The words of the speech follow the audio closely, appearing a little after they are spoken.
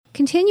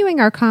continuing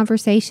our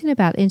conversation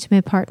about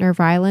intimate partner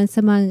violence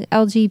among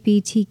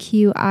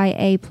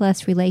LGBTQIA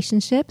plus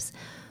relationships.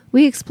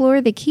 We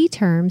explore the key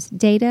terms,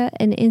 data,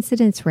 and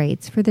incidence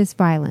rates for this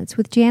violence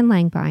with Jan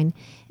Langbein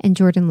and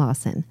Jordan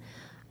Lawson.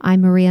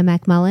 I'm Maria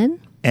McMullen.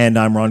 And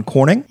I'm Ron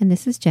Corning. And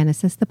this is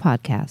Genesis, the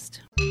podcast.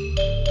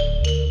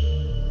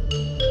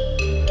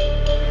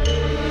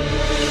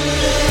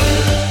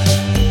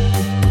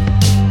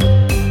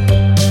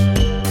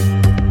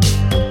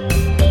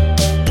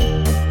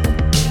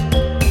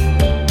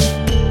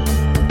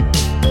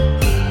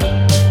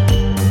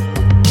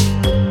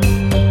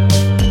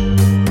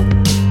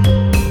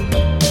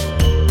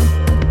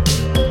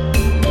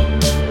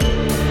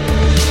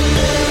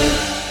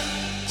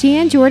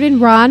 Jan,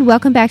 Jordan, Ron,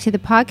 welcome back to the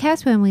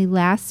podcast. When we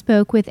last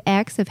spoke with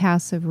X of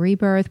House of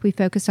Rebirth, we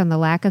focused on the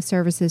lack of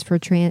services for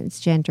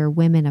transgender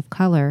women of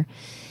color.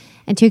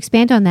 And to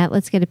expand on that,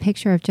 let's get a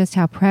picture of just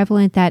how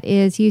prevalent that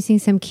is using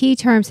some key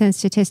terms and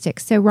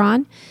statistics. So,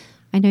 Ron,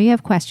 I know you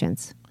have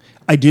questions.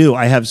 I do.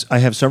 I have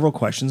several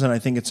questions, and I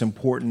think it's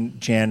important,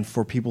 Jan,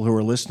 for people who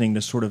are listening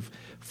to sort of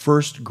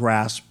first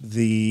grasp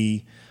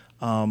the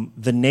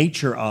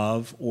nature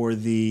of or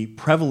the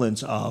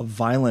prevalence of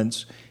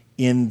violence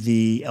in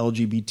the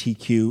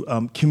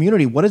LGBTQ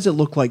community. What does it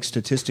look like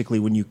statistically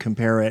when you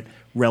compare it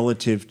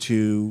relative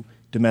to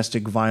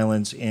domestic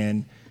violence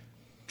in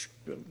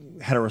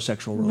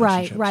heterosexual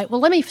relationships? Right.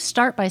 Well, let me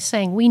start by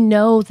saying we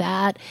know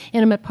that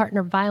intimate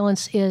partner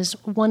violence is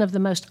one of the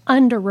most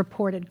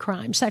underreported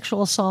crimes.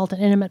 Sexual assault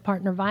and intimate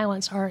partner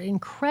violence are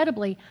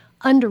incredibly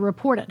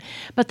underreported.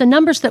 But the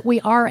numbers that we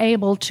are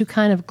able to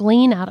kind of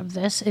glean out of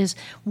this is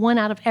 1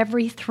 out of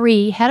every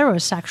 3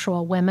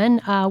 heterosexual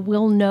women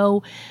will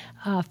know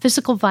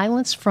physical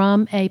violence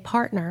from a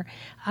partner.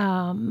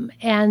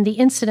 And the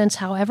incidence,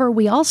 however,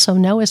 we also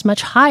know is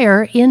much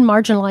higher in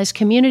marginalized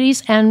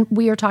communities. And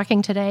we are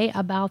talking today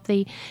about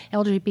the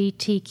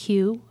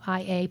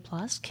LGBTQIA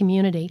plus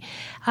community.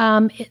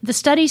 The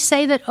studies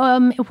say that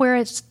where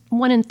it's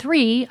 1 in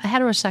 3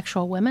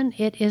 heterosexual women,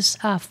 it is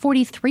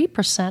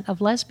 43% of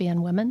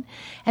lesbian women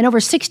and over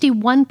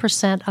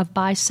 61% of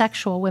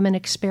bisexual women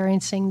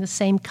experiencing the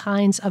same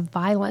kinds of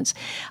violence.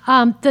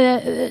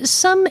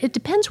 It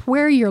depends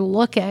where you're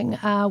looking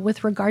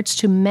with regards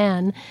to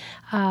men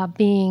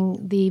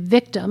being the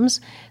victims.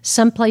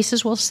 Some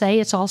places will say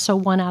it's also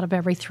 1 out of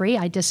every 3.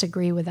 I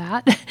disagree with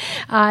that.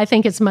 I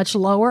think it's much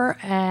lower,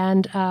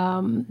 and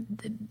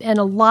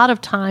a lot of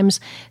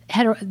times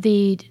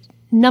the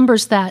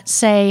numbers that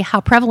say how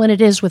prevalent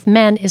it is with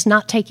men is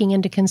not taking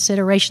into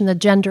consideration the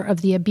gender of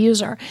the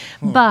abuser.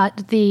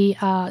 But the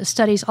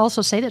studies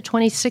also say that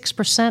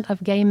 26%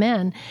 of gay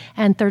men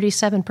and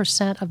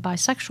 37% of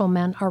bisexual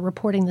men are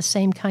reporting the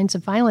same kinds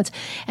of violence.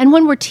 And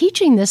when we're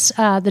teaching this,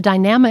 the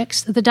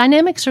dynamics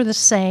are the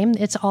same.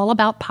 It's all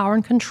about power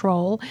and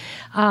control.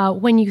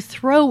 When you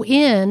throw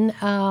in,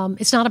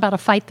 it's not about a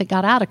fight that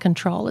got out of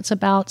control. It's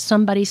about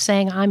somebody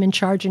saying, I'm in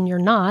charge and you're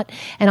not,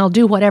 and I'll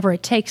do whatever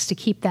it takes to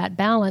keep that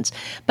balance.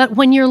 But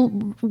when you're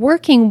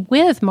working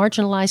with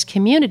marginalized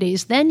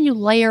communities, then you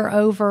layer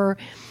over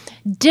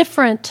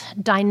different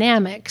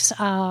dynamics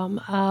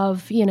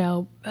of,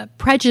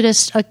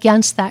 prejudice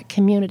against that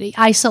community,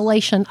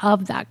 isolation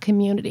of that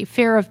community,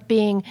 fear of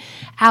being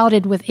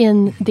outed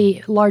within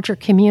the larger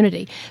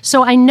community.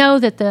 So I know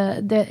that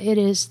it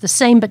is the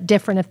same but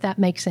different, if that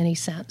makes any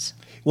sense.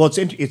 Well,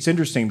 it's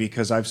interesting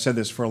because I've said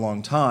this for a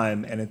long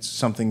time, and it's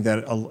something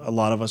that a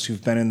lot of us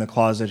who've been in the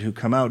closet who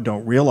come out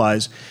don't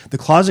realize. The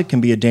closet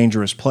can be a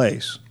dangerous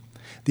place.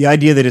 The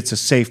idea that it's a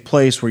safe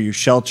place where you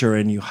shelter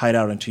and you hide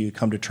out until you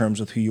come to terms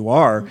with who you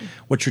are,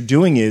 what you're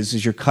doing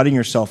is you're cutting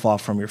yourself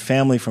off from your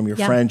family, from your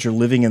friends, you're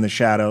living in the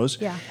shadows.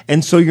 Yeah.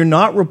 And so you're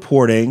not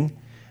reporting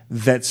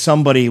that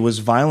somebody was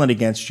violent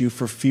against you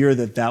for fear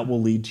that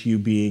will lead to you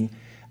being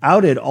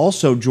outed.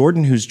 Also,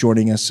 Jordan, who's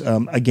joining us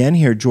again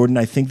here, Jordan,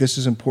 I think this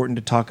is important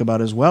to talk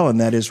about as well, and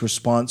that is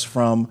response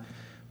from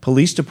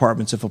police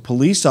departments. If a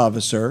police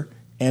officer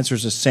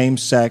answers a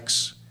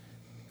same-sex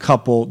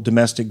couple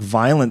domestic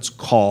violence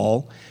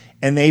call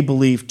and they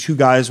believe 2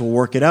 guys will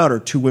work it out or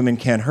 2 women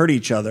can't hurt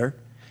each other,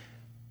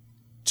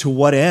 to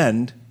what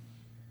end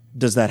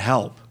does that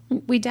help?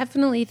 We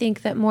definitely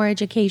think that more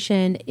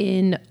education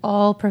in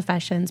all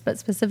professions, but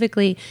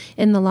specifically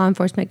in the law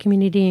enforcement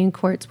community and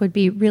courts, would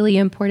be really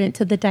important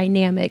to the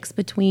dynamics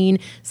between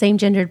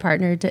same-gendered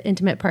partner to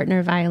intimate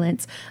partner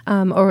violence,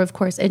 or, of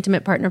course,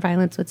 intimate partner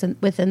violence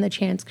within the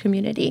trans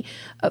community.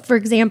 For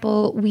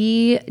example,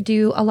 we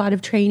do a lot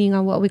of training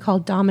on what we call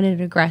dominant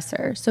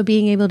aggressor. So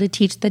being able to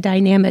teach the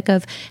dynamic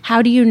of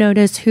how do you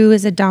notice who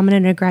is a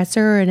dominant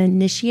aggressor or an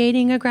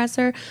initiating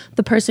aggressor,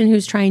 the person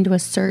who's trying to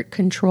assert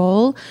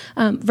control,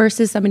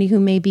 versus somebody who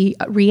may be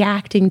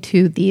reacting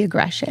to the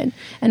aggression.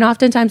 And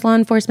oftentimes law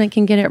enforcement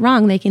can get it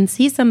wrong. They can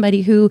see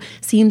somebody who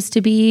seems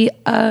to be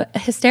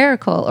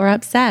hysterical or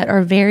upset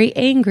or very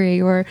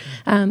angry or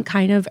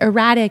kind of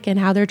erratic in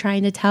how they're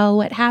trying to tell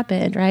what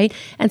happened, right?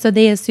 And so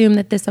they assume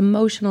that this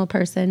emotional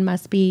person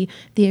must be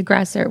the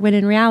aggressor, when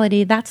in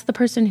reality, that's the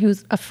person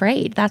who's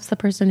afraid. That's the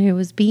person who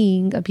is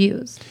being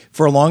abused.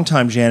 For a long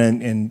time,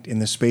 Jan, in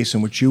the space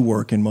in which you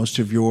work, and most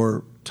of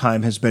your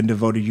time has been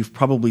devoted, you've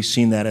probably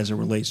seen that as it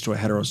relates to a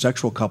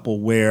heterosexual couple,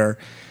 where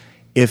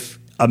if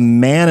a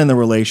man in the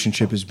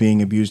relationship is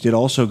being abused, it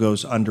also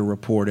goes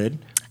underreported,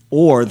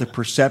 or the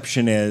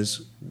perception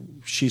is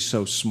she's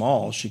so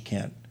small,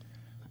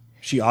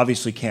 she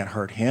obviously can't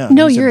hurt him.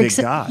 No, He's you're a big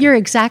guy. You're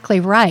exactly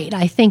right.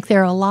 I think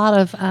there are a lot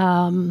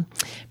of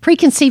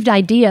preconceived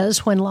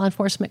ideas when law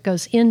enforcement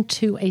goes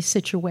into a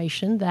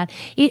situation that,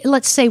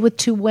 let's say with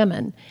two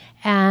women,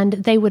 and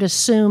they would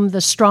assume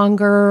the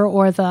stronger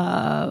or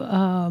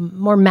the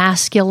more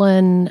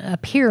masculine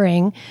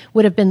appearing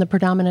would have been the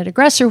predominant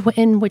aggressor,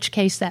 in which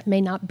case that may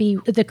not be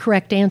the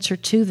correct answer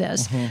to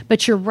this. Mm-hmm.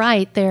 But you're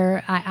right.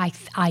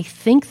 I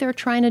think they're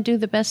trying to do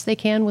the best they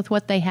can with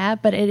what they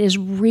have, but it is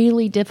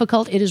really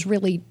difficult. It is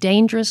really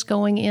dangerous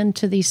going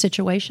into these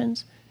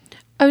situations.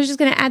 I was just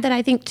going to add that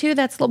I think, too,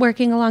 that's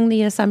working along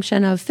the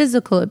assumption of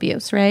physical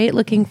abuse, right?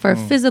 Looking for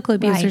physical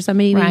abuse or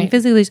somebody being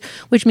physically abused,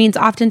 which means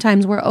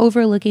oftentimes we're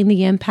overlooking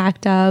the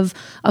impact of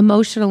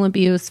emotional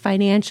abuse,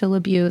 financial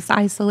abuse,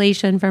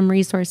 isolation from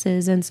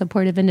resources and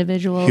supportive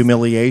individuals.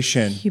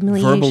 Humiliation,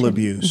 verbal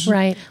abuse.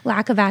 Right.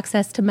 Lack of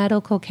access to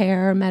medical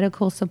care,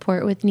 medical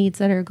support with needs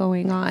that are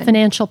going on.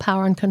 Financial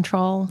power and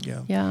control.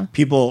 Yeah.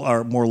 People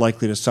are more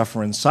likely to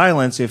suffer in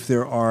silence if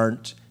there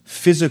aren't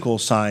physical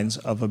signs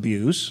of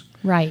abuse.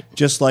 Right.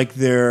 Just like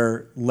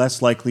they're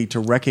less likely to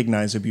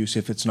recognize abuse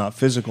if it's not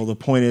physical. The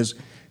point is,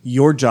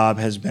 your job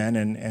has been,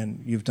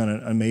 and you've done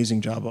an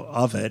amazing job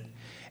of it,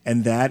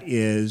 and that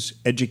is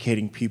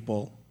educating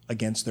people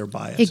against their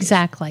biases.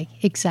 Exactly.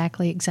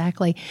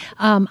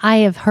 I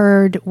have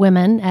heard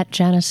women at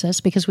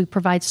Genesis, because we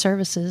provide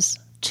services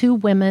to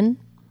women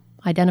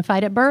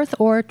identified at birth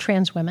or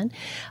trans women,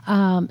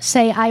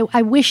 say,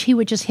 I wish he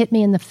would just hit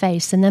me in the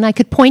face, and then I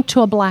could point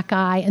to a black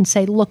eye and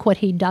say, look what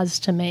he does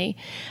to me.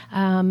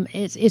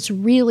 It's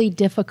really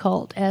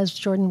difficult, as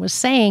Jordan was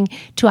saying,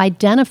 to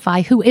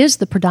identify who is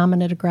the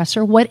predominant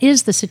aggressor, what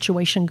is the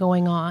situation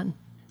going on.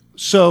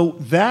 So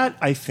that,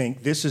 I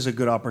think, this is a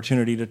good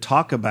opportunity to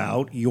talk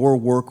about your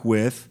work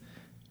with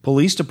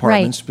police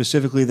departments,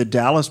 specifically the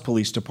Dallas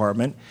Police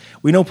Department.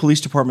 We know police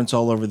departments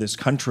all over this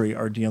country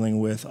are dealing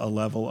with a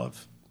level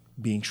of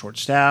being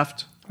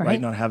short-staffed,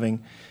 right? Not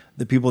having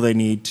the people they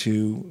need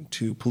to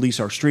police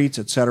our streets,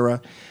 et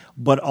cetera,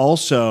 but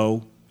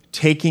also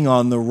taking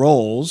on the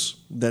roles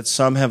that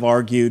some have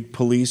argued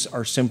police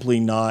are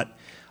simply not,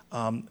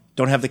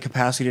 don't have the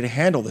capacity to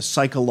handle, the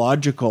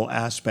psychological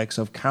aspects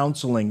of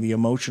counseling, the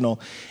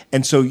emotional.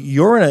 And so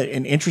you're in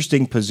an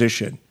interesting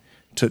position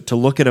to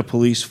look at a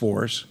police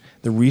force,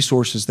 the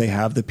resources they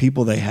have, the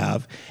people they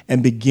have,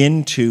 and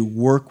begin to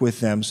work with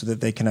them so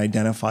that they can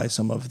identify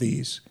some of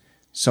these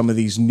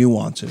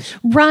nuances.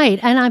 Right.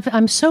 And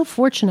I'm so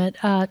fortunate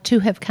to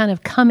have kind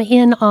of come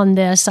in on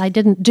this. I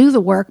didn't do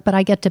the work, but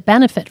I get to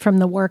benefit from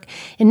the work.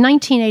 In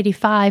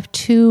 1985,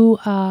 two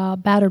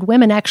battered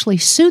women actually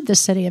sued the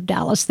city of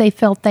Dallas. They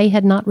felt they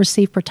had not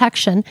received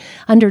protection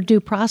under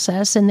due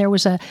process, and there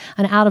was an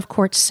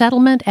out-of-court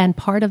settlement, and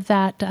part of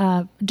that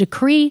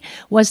decree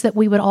was that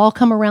we would all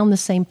come around the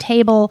same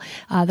table,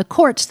 the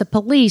courts, the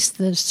police,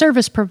 the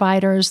service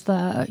providers,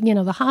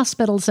 the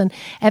hospitals. And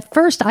at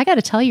first, I got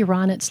to tell you,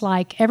 Ron, it's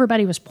like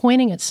everybody was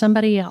pointing at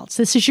somebody else.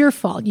 This is your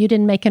fault. You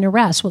didn't make an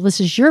arrest. Well,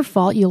 this is your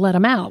fault. You let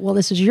them out. Well,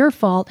 this is your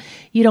fault.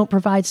 You don't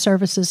provide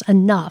services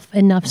enough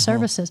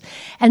services.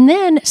 And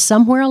then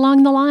somewhere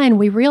along the line,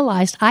 we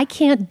realized I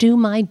can't do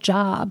my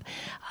job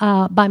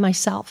by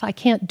myself. I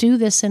can't do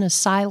this in a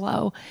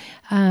silo,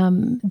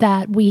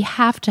 that we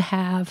have to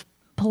have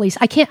police.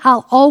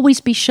 I'll always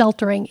be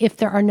sheltering if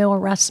there are no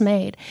arrests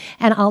made.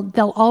 And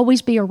they'll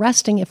always be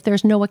arresting if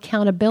there's no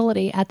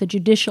accountability at the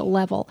judicial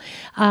level.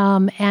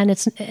 And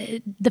it's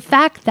the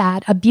fact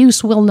that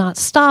abuse will not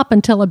stop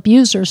until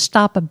abusers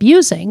stop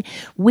abusing.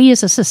 We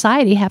as a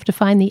society have to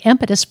find the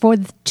impetus for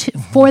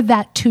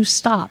that to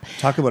stop.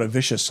 Talk about a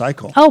vicious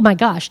cycle. Oh my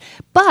gosh.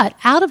 But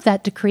out of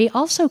that decree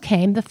also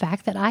came the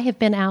fact that I have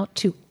been out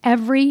to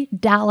every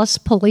Dallas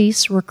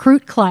police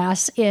recruit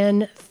class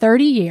in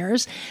 30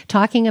 years,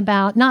 talking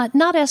about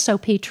not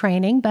SOP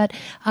training, but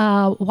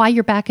why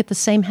you're back at the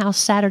same house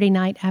Saturday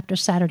night after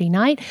Saturday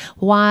night,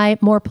 why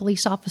more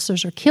police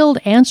officers are killed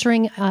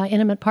answering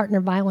intimate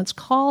partner violence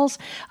calls,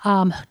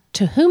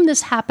 to whom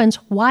this happens,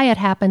 why it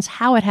happens,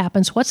 how it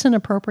happens, what's an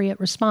appropriate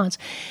response.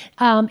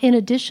 In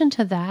addition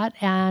to that,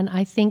 and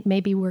I think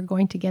maybe we're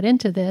going to get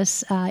into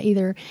this,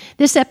 either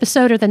this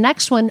episode or the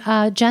next one,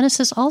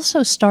 Genesis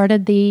also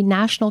started the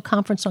National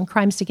Conference on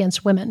Crimes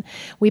Against Women.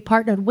 We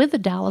partnered with the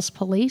Dallas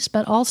Police,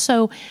 but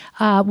also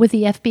with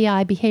the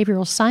FBI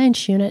Behavioral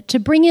Science Unit to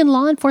bring in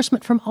law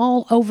enforcement from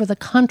all over the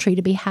country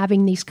to be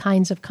having these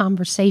kinds of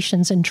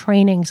conversations and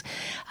trainings.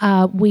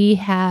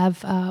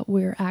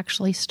 We're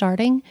actually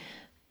starting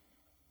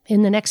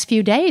in the next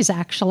few days,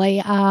 actually,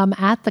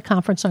 at the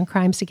Conference on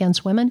Crimes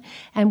Against Women,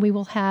 and we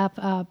will have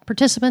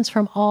participants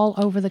from all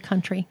over the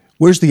country.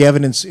 Where's the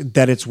evidence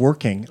that it's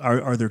working?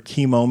 Are there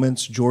key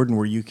moments, Jordan,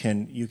 where you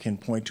can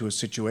point to a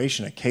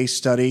situation, a case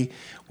study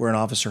where an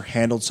officer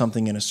handled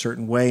something in a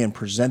certain way and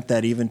present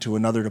that even to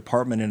another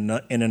department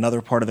in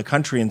another part of the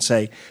country and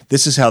say,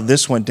 this is how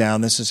this went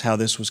down, this is how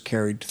this was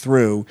carried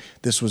through,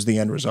 this was the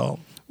end result?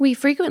 We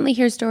frequently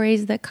hear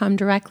stories that come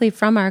directly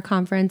from our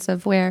conference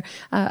of where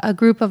a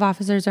group of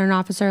officers or an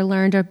officer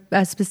learned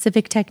a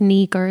specific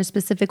technique or a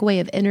specific way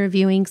of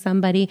interviewing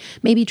somebody,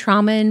 maybe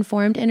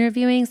trauma-informed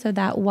interviewing, so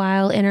that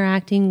while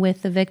interacting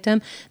with the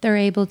victim, they're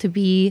able to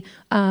be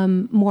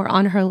more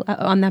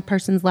on that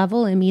person's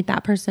level and meet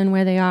that person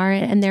where they are,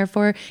 and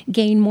therefore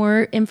gain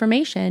more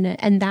information.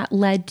 And that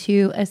led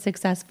to a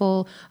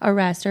successful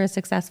arrest or a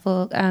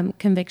successful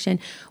conviction.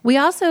 We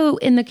also,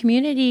 in the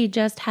community,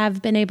 just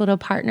have been able to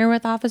partner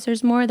with officers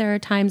more. There are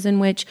times in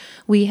which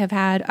we have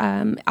had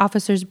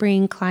officers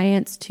bring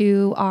clients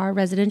to our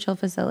residential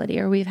facility,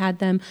 or we've had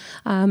them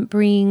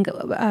bring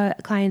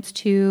clients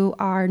to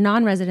our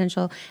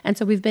non-residential. And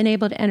so we've been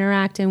able to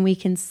interact, and we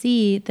can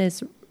see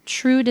this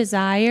true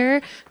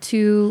desire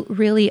to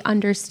really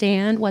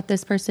understand what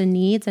this person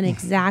needs and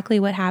exactly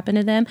what happened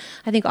to them.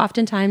 I think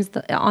oftentimes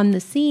on the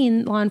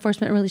scene, law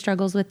enforcement really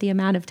struggles with the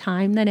amount of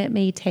time that it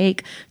may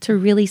take to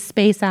really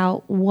space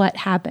out what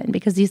happened,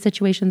 because these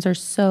situations are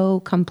so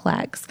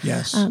complex.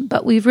 Yes.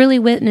 But we've really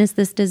witnessed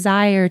this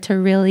desire to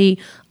really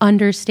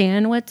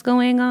understand what's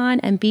going on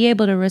and be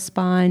able to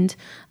respond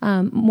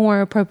more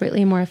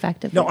appropriately, more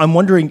effectively. No, I'm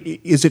wondering,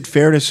 is it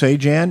fair to say,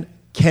 Jan,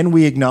 can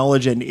we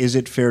acknowledge, and is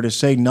it fair to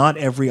say, not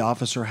every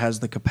officer has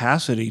the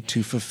capacity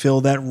to fulfill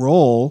that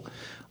role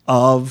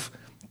of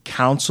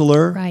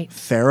counselor, right,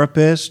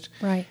 therapist?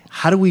 Right.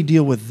 How do we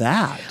deal with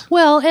that?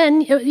 Well,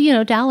 and,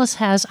 Dallas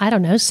has,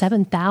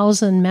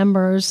 7,000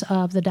 members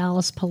of the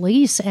Dallas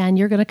Police, and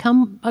you're going to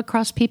come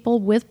across people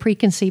with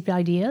preconceived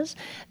ideas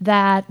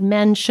that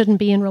men shouldn't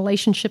be in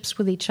relationships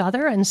with each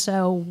other. And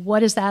so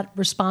what is that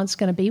response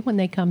going to be when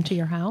they come to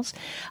your house?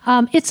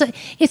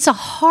 It's a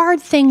hard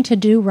thing to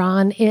do,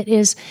 Ron.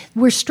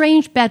 We're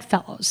strange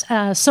bedfellows.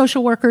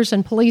 Social workers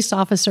and police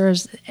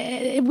officers,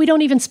 we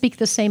don't even speak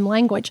the same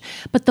language.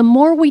 But the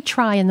more we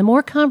try and the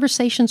more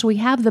conversations we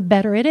have, the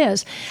better it is.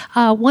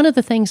 One of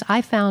the things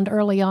I found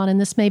early on,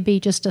 and this may be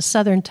just a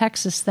Southern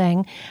Texas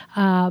thing,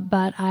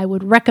 but I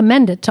would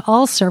recommend it to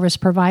all service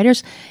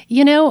providers,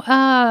 bring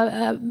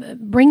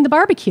the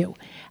barbecue.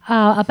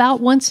 About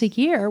once a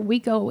year, we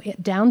go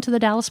down to the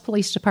Dallas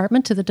Police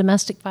Department, to the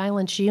Domestic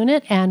Violence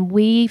Unit, and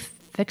we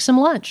fix them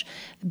lunch.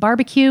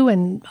 Barbecue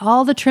and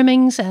all the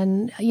trimmings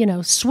and,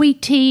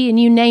 sweet tea and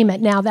you name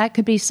it. Now, that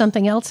could be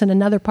something else in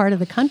another part of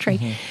the country.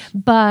 Mm-hmm.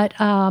 But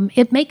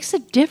it makes a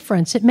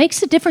difference. It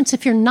makes a difference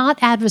if you're not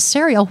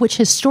adversarial, which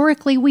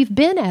historically we've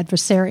been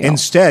adversarial.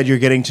 Instead, you're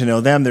getting to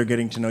know them. They're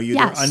getting to know you.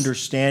 Yes. They're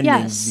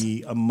understanding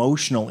the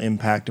emotional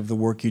impact of the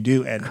work you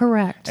do. And,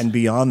 correct. And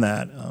beyond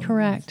that,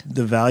 correct.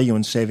 The value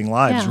in saving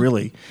lives,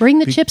 really. Bring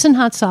the chips and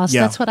hot sauce.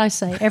 Yeah. That's what I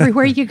say.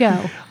 Everywhere you go.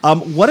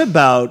 What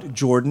about,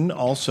 Jordan,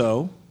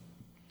 also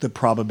the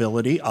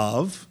probability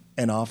of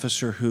an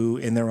officer who,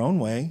 in their own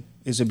way,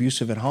 is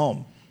abusive at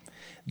home?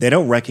 They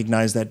don't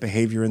recognize that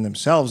behavior in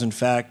themselves. In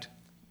fact,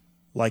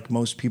 like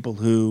most people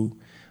who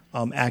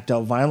act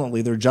out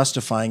violently, they're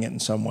justifying it in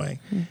some way.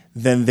 Mm.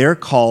 Then they're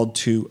called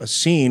to a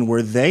scene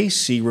where they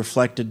see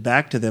reflected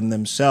back to them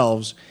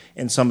themselves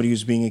in somebody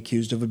who's being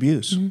accused of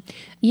abuse. Mm-hmm.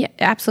 Yeah,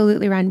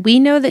 absolutely, Ron. We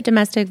know that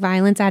domestic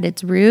violence at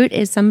its root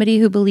is somebody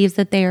who believes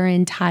that they are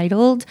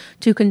entitled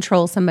to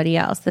control somebody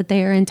else, that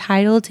they are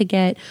entitled to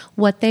get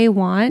what they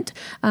want,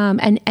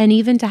 and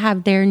even to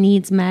have their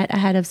needs met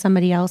ahead of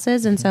somebody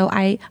else's. And so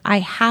I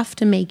have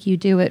to make you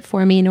do it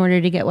for me in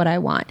order to get what I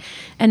want.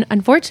 And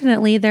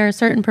unfortunately, there are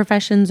certain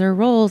professions or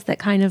roles that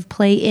kind of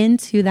play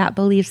into that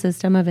belief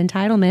system of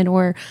entitlement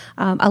or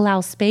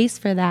allow space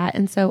for that.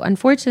 And so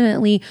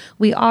unfortunately,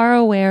 we are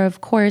aware,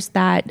 of course,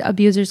 that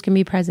abusers can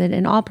be present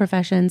in all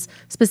professions,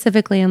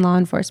 specifically in law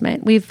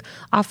enforcement. We've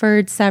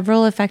offered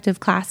several effective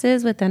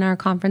classes within our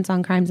Conference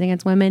on Crimes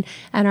Against Women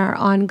and our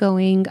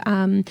ongoing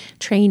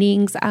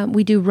trainings.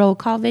 We do roll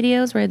call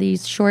videos, where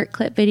these short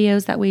clip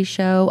videos that we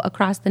show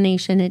across the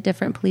nation at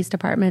different police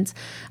departments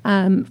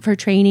for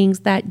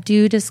trainings that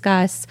do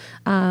discuss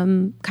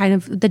kind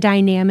of the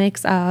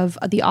dynamics of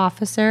the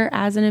officer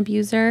as an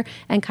abuser officer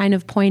and kind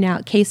of point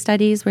out case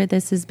studies where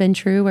this has been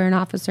true, where an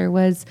officer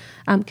was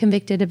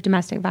convicted of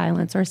domestic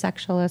violence or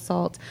sexual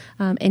assault,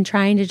 and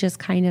trying to just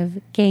kind of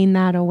gain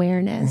that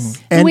awareness.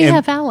 Mm-hmm. And we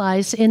have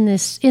allies in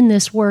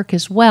this work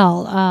as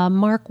well.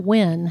 Mark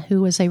Wynn,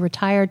 who was a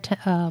retired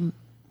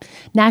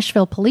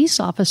Nashville police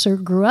officer,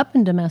 grew up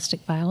in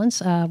domestic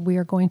violence. We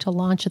are going to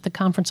launch at the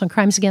Conference on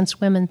Crimes Against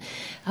Women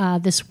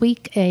this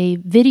week a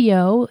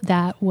video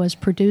that was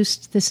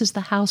produced. This is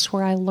the house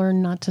where I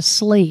learned not to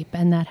sleep,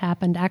 and that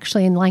happened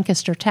actually in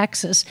Lancaster,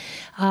 Texas.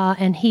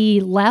 And he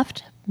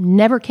left,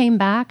 never came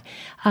back,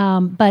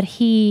 but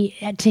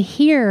to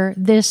hear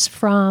this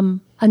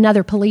from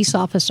another police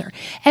officer.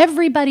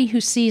 Everybody who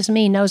sees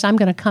me knows I'm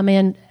going to come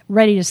in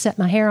ready to set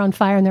my hair on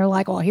fire, and they're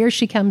like, well, here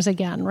she comes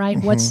again, right?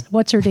 Mm-hmm.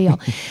 What's her deal?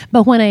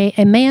 But when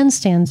a man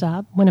stands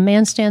up, and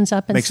Makes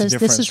says,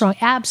 this is wrong,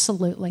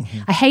 absolutely. Mm-hmm.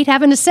 I hate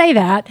having to say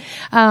that,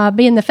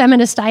 being the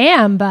feminist I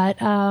am, but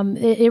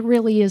it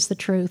really is the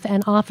truth.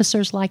 And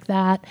officers like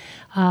that,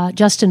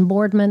 Justin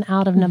Boardman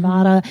out of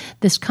Nevada,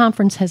 this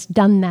conference has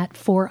done that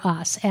for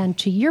us. And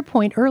to your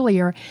point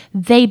earlier,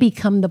 they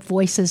become the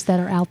voices that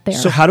are out there.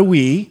 So how do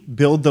we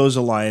build those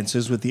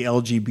alliances with the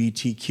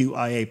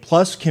LGBTQIA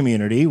plus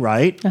community,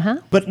 right?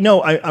 But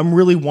no, I'm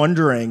really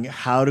wondering,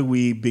 how do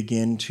we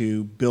begin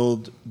to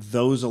build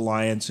those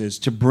alliances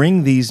to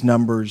bring these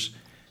numbers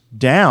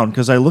down?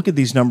 Because I look at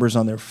these numbers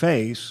on their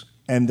face,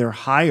 and they're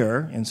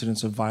higher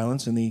incidence of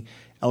violence in the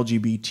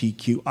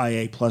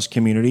LGBTQIA plus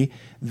community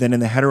than in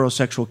the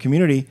heterosexual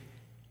community.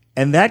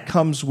 And that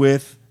comes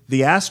with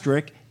the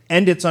asterisk,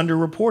 and it's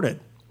underreported.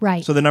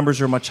 Right. So the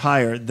numbers are much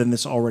higher than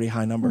this already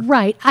high number.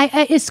 Right.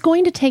 It's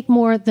going to take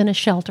more than a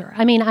shelter.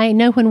 I mean, I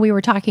know when we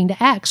were talking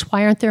to X,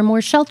 why aren't there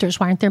more shelters?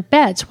 Why aren't there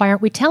beds? Why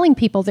aren't we telling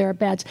people there are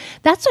beds?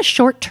 That's a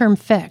short-term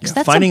fix. Yeah,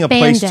 That's finding a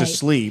place to Band-Aid.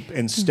 sleep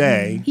and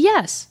stay.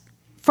 Yes.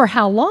 For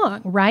how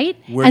long, right?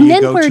 Where do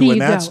you go to when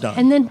that's done?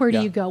 And then where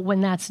do you go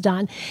when that's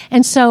done?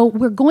 And so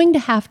we're going to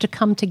have to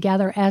come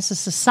together as a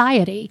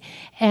society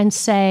and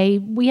say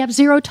we have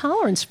zero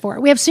tolerance for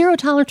it. We have zero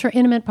tolerance for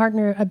intimate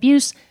partner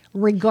abuse,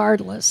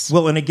 regardless.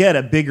 Well, and again,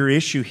 a bigger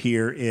issue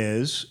here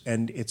is,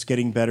 and it's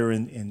getting better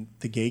in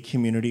the gay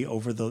community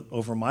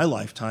over my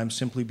lifetime,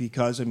 simply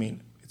because, I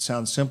mean, it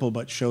sounds simple,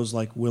 but shows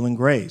like Will and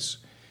Grace,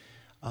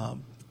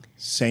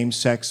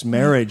 same-sex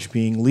marriage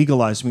being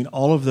legalized. I mean,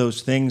 all of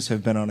those things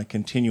have been on a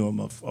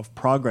continuum of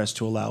progress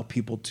to allow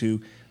people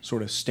to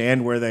sort of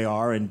stand where they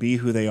are and be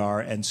who they are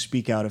and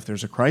speak out if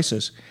there's a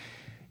crisis.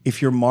 If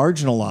you're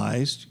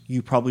marginalized,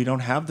 you probably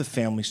don't have the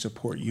family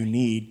support you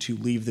need to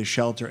leave the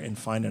shelter and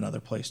find another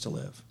place to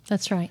live.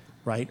 That's right.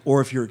 Right? Or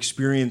if you're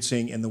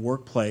experiencing in the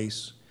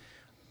workplace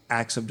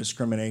acts of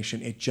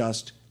discrimination, it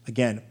just,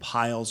 again,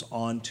 piles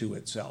onto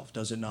itself,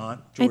 does it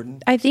not,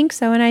 Jordan? I think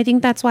so, and I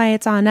think that's why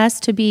it's on us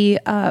to be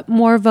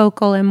more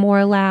vocal and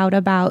more loud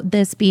about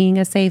this being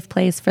a safe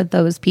place for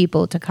those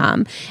people to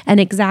come, and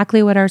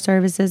exactly what our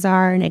services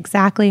are, and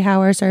exactly how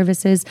our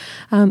services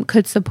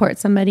could support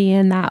somebody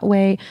in that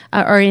way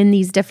or in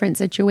these different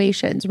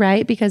situations,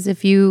 right? Because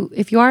if you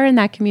are in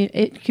that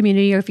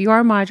community, or if you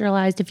are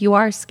marginalized, if you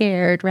are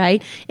scared,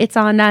 right, it's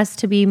on us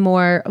to be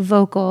more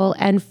vocal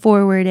and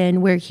forward,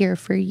 and we're here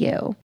for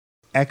you.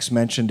 X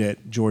mentioned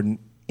it, Jordan,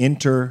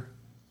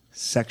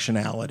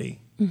 intersectionality.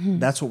 Mm-hmm.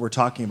 That's what we're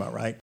talking about,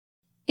 right?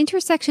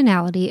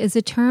 Intersectionality is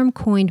a term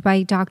coined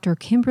by Dr.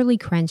 Kimberly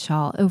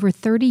Crenshaw over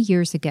 30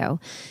 years ago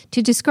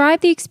to describe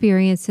the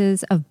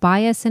experiences of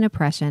bias and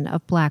oppression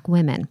of Black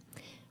women.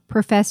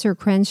 Professor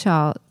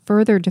Crenshaw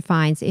further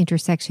defines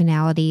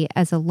intersectionality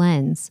as a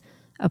lens,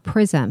 a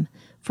prism,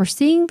 for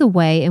seeing the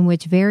way in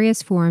which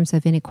various forms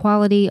of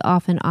inequality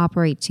often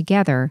operate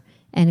together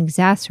and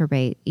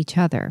exacerbate each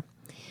other.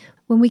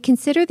 When we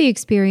consider the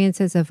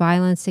experiences of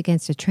violence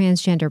against a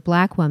transgender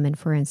Black woman,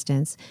 for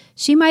instance,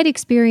 she might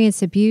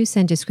experience abuse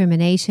and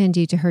discrimination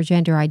due to her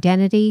gender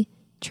identity,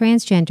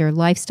 transgender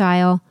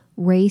lifestyle,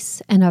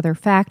 race, and other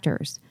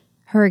factors.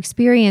 Her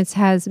experience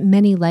has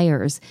many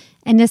layers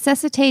and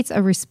necessitates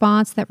a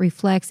response that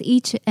reflects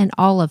each and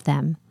all of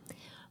them.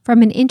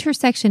 From an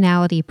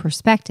intersectionality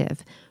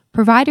perspective,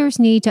 providers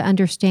need to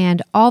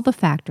understand all the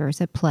factors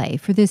at play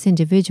for this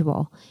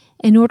individual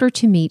in order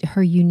to meet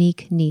her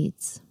unique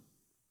needs.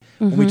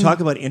 When we talk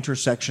about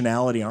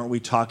intersectionality, aren't we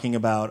talking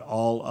about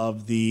all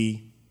of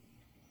the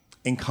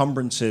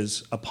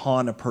encumbrances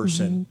upon a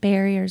person?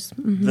 Barriers.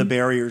 The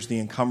barriers, the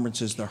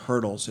encumbrances, the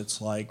hurdles. It's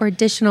like... Or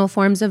additional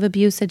forms of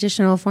abuse,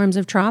 additional forms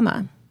of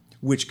trauma.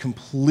 Which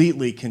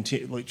completely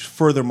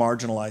further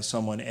marginalize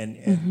someone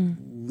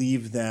and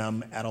leave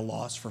them at a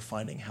loss for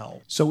finding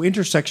help. So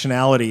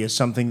intersectionality is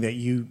something that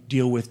you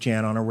deal with,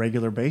 Jan, on a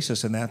regular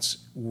basis, and that's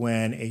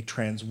when a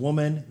trans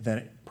woman,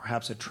 then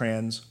perhaps a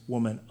trans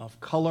woman of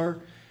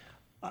color...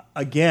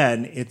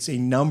 Again, it's a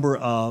number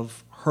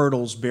of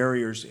hurdles,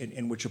 barriers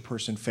in which a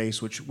person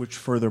faces, which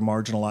further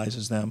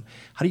marginalizes them.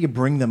 How do you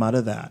bring them out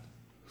of that?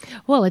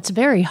 Well, it's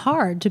very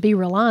hard, to be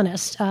real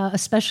honest,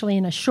 especially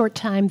in a short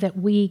time that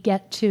we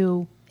get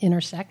to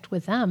intersect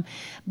with them.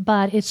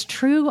 But it's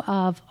true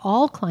of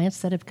all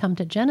clients that have come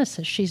to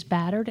Genesis. She's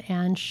battered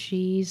and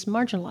she's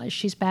marginalized.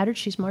 She's battered,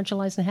 she's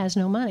marginalized, and has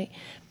no money.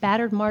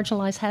 Battered,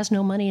 marginalized, has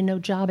no money and no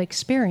job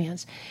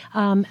experience.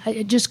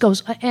 It just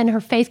goes, and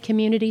her faith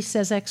community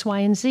says X, Y,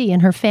 and Z,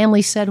 and her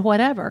family said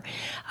whatever.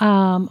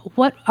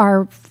 What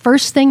our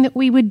first thing that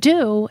we would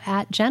do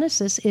at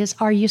Genesis is,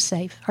 are you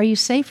safe? Are you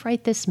safe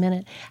right this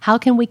minute? How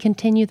can we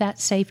continue that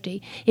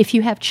safety? If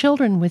you have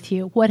children with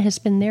you, what has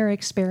been their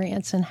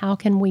experience, and how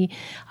can we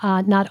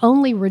not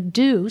only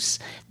reduce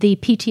the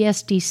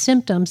PTSD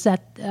symptoms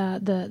that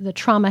the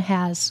trauma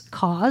has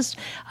caused,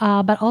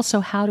 but also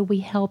how do we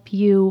help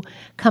you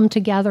come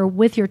together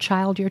with your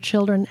child, your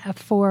children,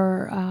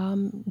 for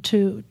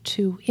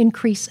to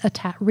increase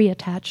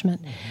reattachment.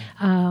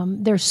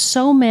 There's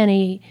so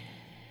many,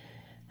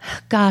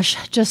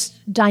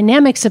 just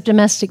dynamics of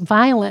domestic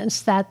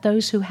violence that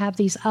those who have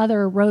these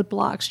other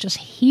roadblocks just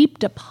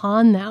heaped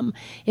upon them.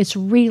 It's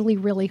really,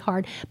 really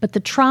hard. But the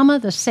trauma,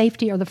 the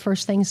safety are the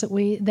first things that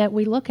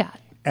we look at.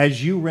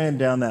 As you ran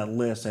down that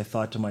list, I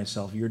thought to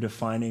myself, you're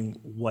defining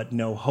what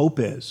no hope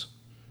is.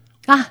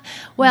 I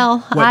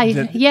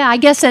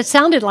guess that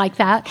sounded like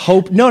that.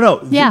 Hope?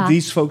 No. Yeah.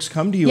 These folks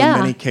come to you in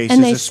many cases,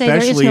 and they say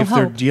especially there is no if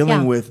they're hope.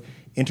 dealing with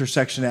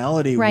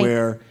intersectionality, Right.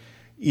 where,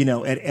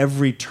 at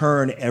every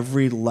turn,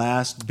 every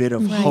last bit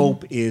of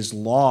hope is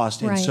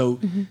lost. And so,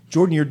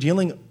 Jordan, you're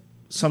dealing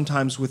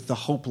sometimes with the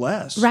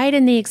hopeless. Right,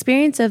 and the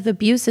experience of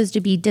abuse is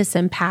to be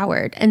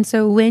disempowered. And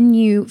so when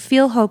you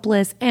feel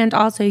hopeless and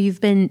also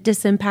you've been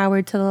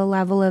disempowered to the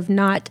level of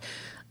not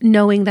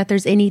knowing that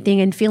there's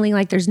anything and feeling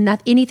like there's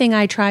anything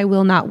I try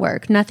will not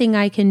work. Nothing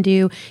I can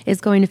do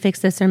is going to fix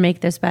this or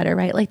make this better,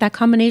 right? Like that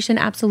combination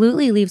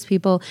absolutely leaves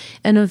people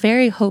in a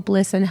very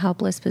hopeless and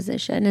helpless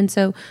position. And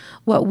so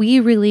what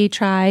we really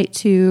try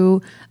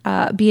to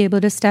be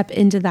able to step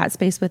into that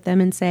space with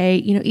them and say,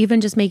 even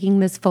just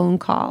making this phone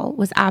call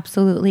was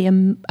absolutely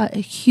a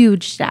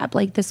huge step.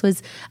 Like this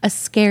was a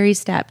scary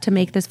step to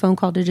make this phone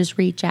call, to just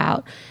reach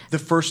out. The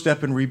first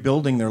step in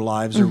rebuilding their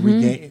lives or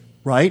regaining.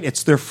 Right?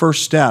 It's their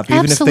first step. Even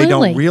Absolutely. if they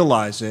don't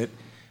realize it,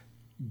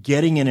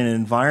 getting in an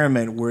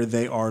environment where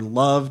they are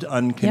loved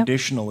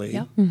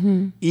unconditionally,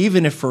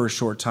 even if for a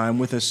short time,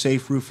 with a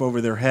safe roof over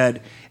their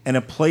head and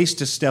a place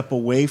to step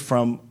away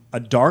from a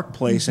dark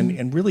place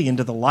and really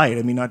into the light.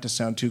 I mean, not to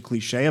sound too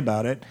cliche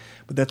about it,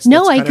 but that's I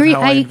kind agree.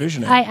 of how I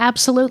envision it. I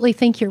absolutely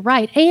think you're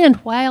right. And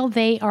while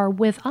they are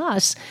with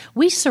us,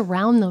 we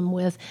surround them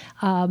with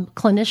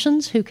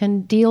clinicians who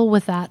can deal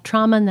with that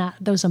trauma and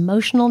those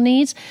emotional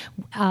needs,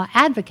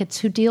 advocates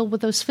who deal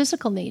with those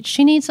physical needs.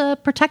 She needs a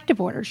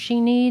protective order.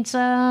 She needs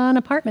an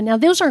apartment. Now,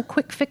 those aren't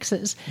quick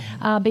fixes,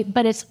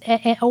 but it's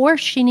or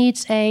she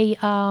needs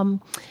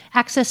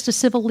access to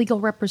civil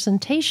legal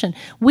representation.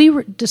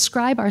 We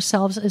describe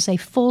ourselves as a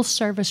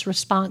full-service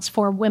response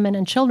for women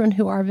and children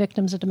who are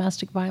victims of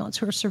domestic violence,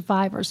 who are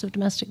survivors of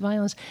domestic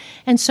violence.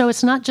 And so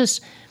it's not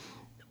just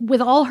with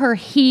all her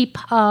heap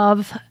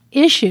of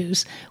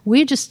issues,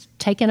 we're just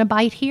taking a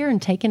bite here and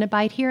taking a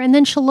bite here. And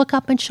then she'll look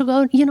up and she'll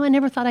go, I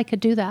never thought I could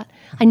do that.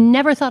 I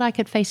never thought I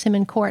could face him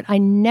in court. I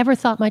never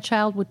thought my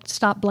child would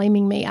stop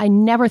blaming me. I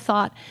never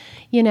thought,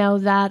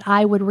 that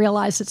I would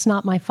realize it's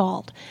not my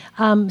fault.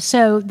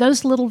 So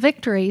those little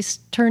victories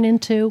turn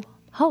into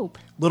hope.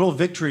 Little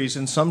victories,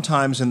 and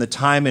sometimes in the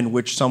time in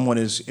which someone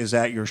is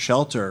at your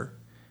shelter,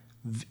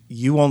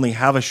 you only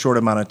have a short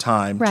amount of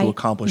time to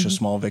accomplish a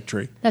small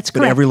victory. That's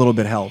correct. But every little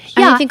bit helps.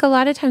 Yeah. I think a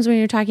lot of times when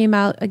you're talking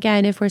about,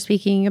 again, if we're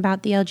speaking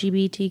about the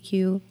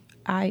LGBTQIA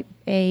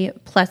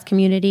plus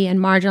community and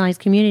marginalized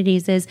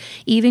communities, is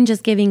even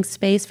just giving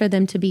space for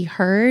them to be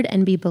heard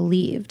and be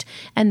believed.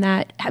 And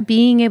that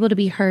being able to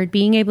be heard,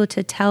 being able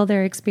to tell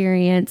their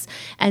experience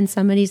and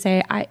somebody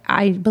say,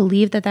 I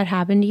believe that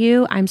happened to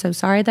you. I'm so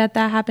sorry that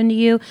happened to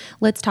you.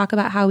 Let's talk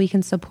about how we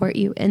can support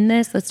you in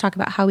this. Let's talk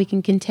about how we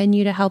can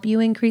continue to help you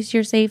increase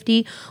your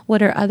safety.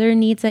 What are other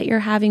needs that you're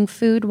having,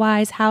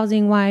 food-wise,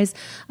 housing-wise,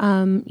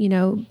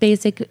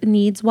 basic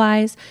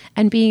needs-wise,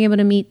 and being able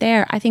to meet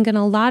there. I think in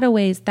a lot of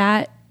ways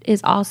that is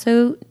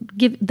also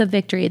give the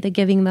victory, the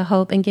giving the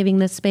hope and giving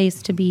the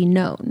space to be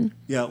known.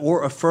 Yeah,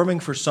 or affirming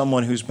for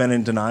someone who's been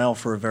in denial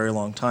for a very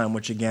long time,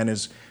 which again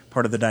is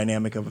part of the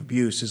dynamic of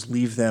abuse, is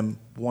leave them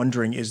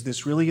wondering, is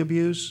this really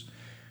abuse?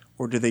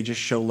 Or do they just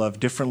show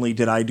love differently?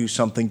 Did I do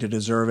something to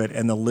deserve it?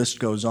 And the list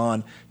goes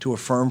on to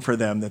affirm for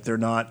them that they're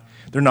not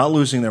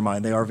losing their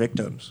mind. They are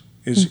victims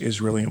is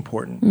really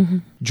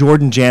important.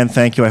 Jordan, Jan,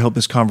 thank you. I hope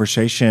this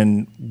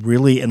conversation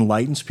really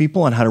enlightens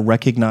people on how to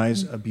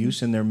recognize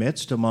abuse in their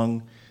midst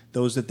among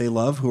those that they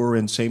love who are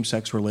in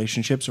same-sex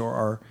relationships or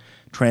are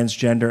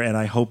transgender, and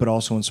I hope it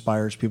also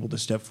inspires people to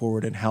step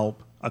forward and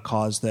help a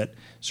cause that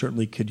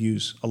certainly could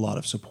use a lot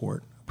of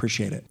support.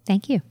 Appreciate it.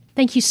 Thank you.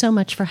 Thank you so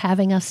much for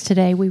having us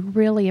today. We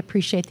really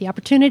appreciate the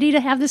opportunity to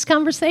have this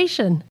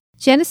conversation.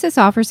 Genesis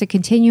offers a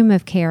continuum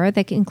of care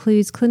that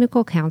includes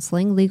clinical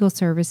counseling, legal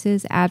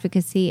services,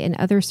 advocacy, and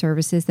other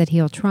services that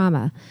heal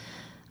trauma.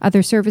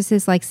 Other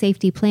services like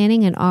safety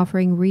planning and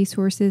offering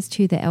resources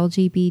to the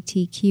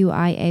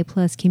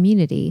LGBTQIA+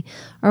 community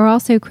are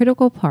also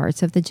critical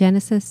parts of the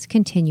Genesis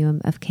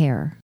continuum of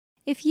care.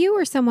 If you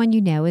or someone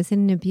you know is in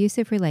an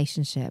abusive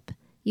relationship,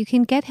 you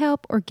can get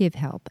help or give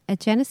help at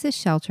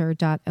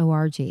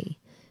genesisshelter.org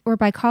or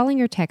by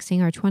calling or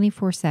texting our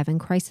 24/7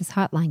 crisis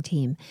hotline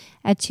team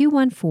at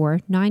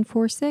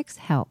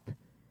 214-946-HELP,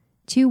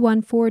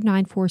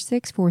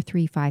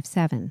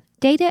 214-946-4357.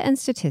 Data and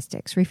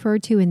statistics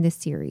referred to in this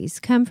series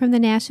come from the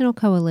National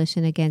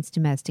Coalition Against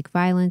Domestic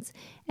Violence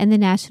and the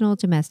National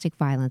Domestic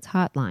Violence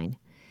Hotline.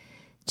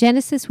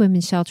 Genesis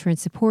Women's Shelter and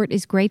Support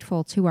is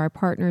grateful to our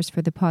partners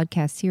for the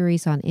podcast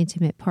series on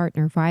intimate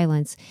partner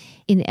violence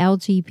in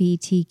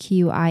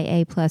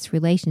LGBTQIA+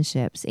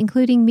 relationships,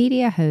 including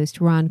media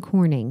host Ron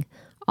Corning,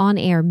 On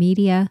Air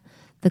Media,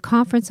 the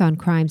Conference on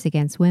Crimes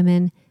Against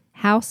Women,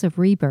 House of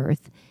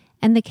Rebirth,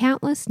 and the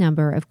countless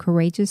number of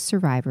courageous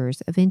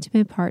survivors of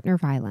intimate partner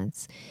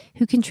violence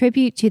who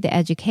contribute to the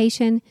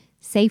education,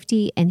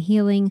 safety, and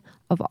healing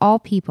of all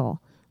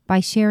people by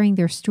sharing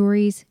their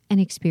stories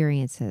and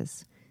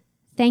experiences.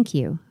 Thank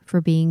you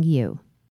for being you.